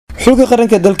xulka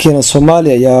qaranka dalkeena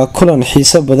Soomaaliya ayaa kulan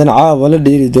xiiso badan caawa la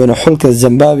dheeri doona xulka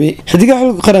Zimbabwe. xidigaha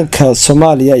xulka qaranka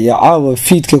Soomaaliya ayaa caawa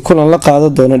fiidka kulan la qaadan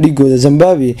doona dhigooda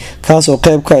Zimbabwe kaas oo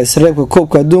qeyb ka ah Reebka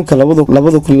Koobka Aduunka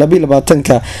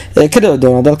 2022 ee ka dhici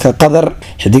doona dalka Qatar.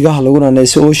 xidigaha lagu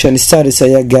naanayso Ocean Stars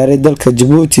ayaa gaaray dalka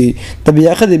Djibouti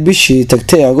dabiyaaqadii bishii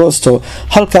tagtay Agoosto,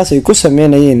 halkaas ay ku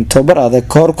sameynayeen tobar adag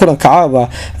kahor kulanka caawa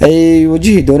ay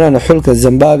wajihi doonaan xulka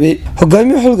Zimbabwe.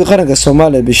 hogaamiyaha xulka qaranka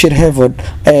Soomaaliya Bashir Hayford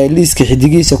liiska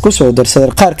xidigiisa kusoo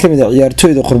darsaday qaar kamid ah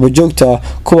ciyaartooyda qurbo joogta ah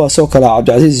kuwaasoo kale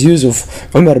Cabdicaziz Yuusuf,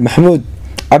 Cumar Maxamuud,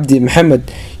 Cabdi Maxamed,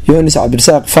 Yunis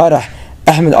Cabdirasaaq Faarax,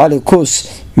 Axmed Cali Kuus,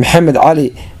 Maxamed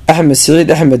Cali, Axmed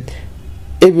Saciid Axmed,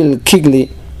 Ibil Kigli,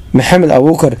 maxamed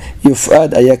abuukar iyo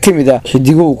fuaad ayaa kamid ah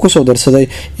xidigo kusoo darsaday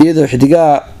iyadoo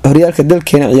xidigaha horyaalka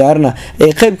dalkeena ciyaarna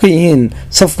ay qayb ka yihiin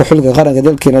safka xulka qaranka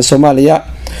dalkeena Soomaaliya.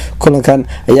 kulankan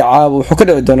ayaa caawa wuxuu ka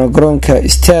dhici doonaa garoonka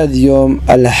Stadium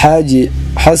Alxaaji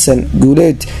Xasan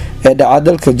Guuleed ee dhaca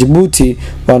dalka Djibouti,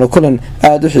 waana kulan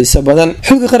aad u xiiso badan.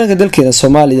 xulka qaranka dalkeena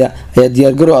Soomaaliya ayaa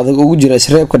diyaar garow adag ugu jira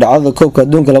Reebka dhacdada Koobka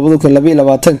Aduunka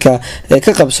 2022 ee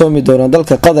ka qabsoomi doona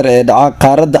dalka Qatar ee dhaca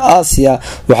qaaradda Aasiya,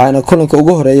 waxaana kulanka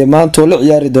ugu horeeya maanta la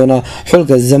ciyaari doona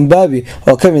xulka Zimbabwe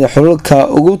oo kamid ah xulka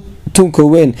ugu tunka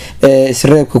weyn ee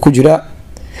Reebka ku jira.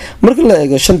 marka la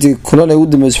eego shantii kulan ee ugu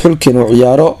dambeysay xulkeena uu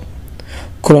ciyaaro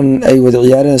kulan ay wada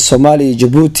ciyaareen Soomaaliya iyo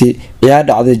Djibouti ciyaar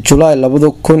dhacday July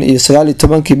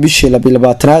 2019 bishii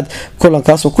 22aad,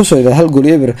 kulankaas oo ku soo ilaa 1 gool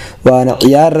eber, waana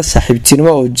ciyaar saaxiibtinimo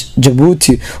oo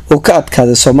Djibouti oo ka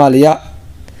adkaaday Soomaaliya.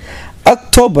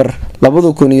 October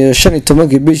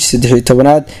 2015 bishii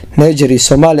 13aad Nigeria iyo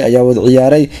Soomaaliya ayaa wada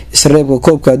ciyaaray Reebka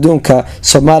Koobka Aduunka,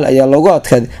 Soomaaliya ayaa loogu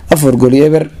adkaaday 4 gool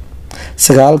eber.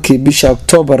 9 bisha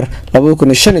October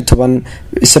 2015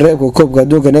 Reebka Koobka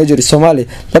Aduunka Nigeria Soomaaliya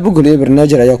 2 gool eber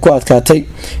Nigeria ayaa ku adkaatay.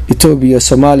 Ethiopia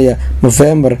Soomaaliya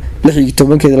November 16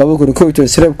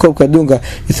 2012 Reebka Koobka Aduunka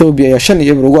Ethiopia ayaa 5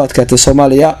 eber ugu adkaatay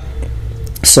Soomaaliya.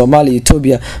 Soomaaliya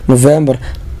Ethiopia November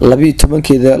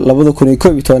 12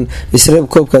 2012 Reebka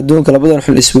Koobka Aduunka labadan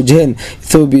xul iswajaheen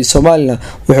Ethiopia iyo Soomaaliya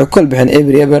waxay kala bixeen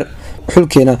eber.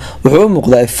 xulkeena wuxuu u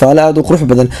muuqdaa ifaale aad u qurux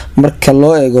badan marka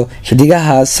loo eego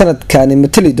xidigaha sanadkan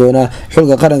matali doona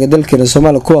xulka qaranka dalkeena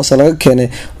Soomaaliya kuwaas laga keenay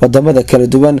wadamada kala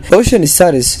duwan. Ocean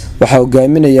Stars waxa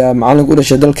hogaaminaya macalinka u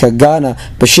dhashay dalka Ghana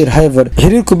Bashir Hayford.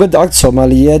 xiriirka kubadda cagta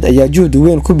Soomaaliyeed ayaa juhud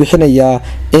weyn ku bixinaya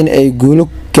in ay guulo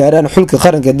gaaraan xulka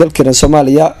qaranka dalkeena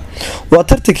Soomaaliya. waa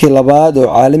tartankii labaad oo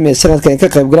caalami ah sanadkan ka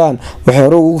qayb galaan, waxay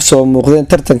hore ugu soo muuqdeen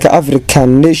tartanka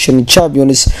African Nation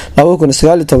Champions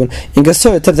 2019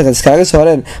 inkastoo ay tartanka iskaga soo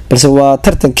hareen, balse waa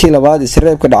tartankii labaad ee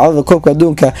Reebka dhacdada Koobka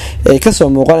Aduunka ee ka soo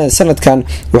muuqanaya sanadkan,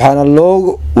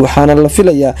 waxaana la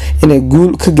filayaa inay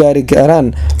guul ka gaari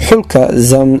karaan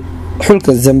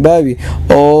xulka Zimbabwe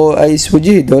oo ay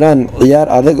iswajihi doonaan ciyaar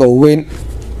adag oo weyn.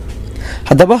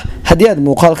 haddaba haddii aad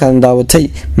muuqaalkan daawatay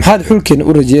maxaad xulkeena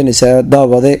u rajeynaysaa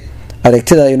daawade?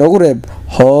 aragtida inoogu reeb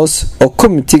hoos oo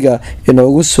commentiga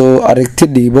inoogu soo aragti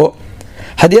dhiibo.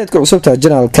 haddii aad ku cusub tahay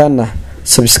channelkana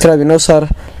subscribe inoo saar,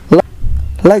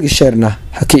 like sharena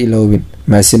ha ka iloobin.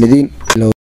 mahadsanidin.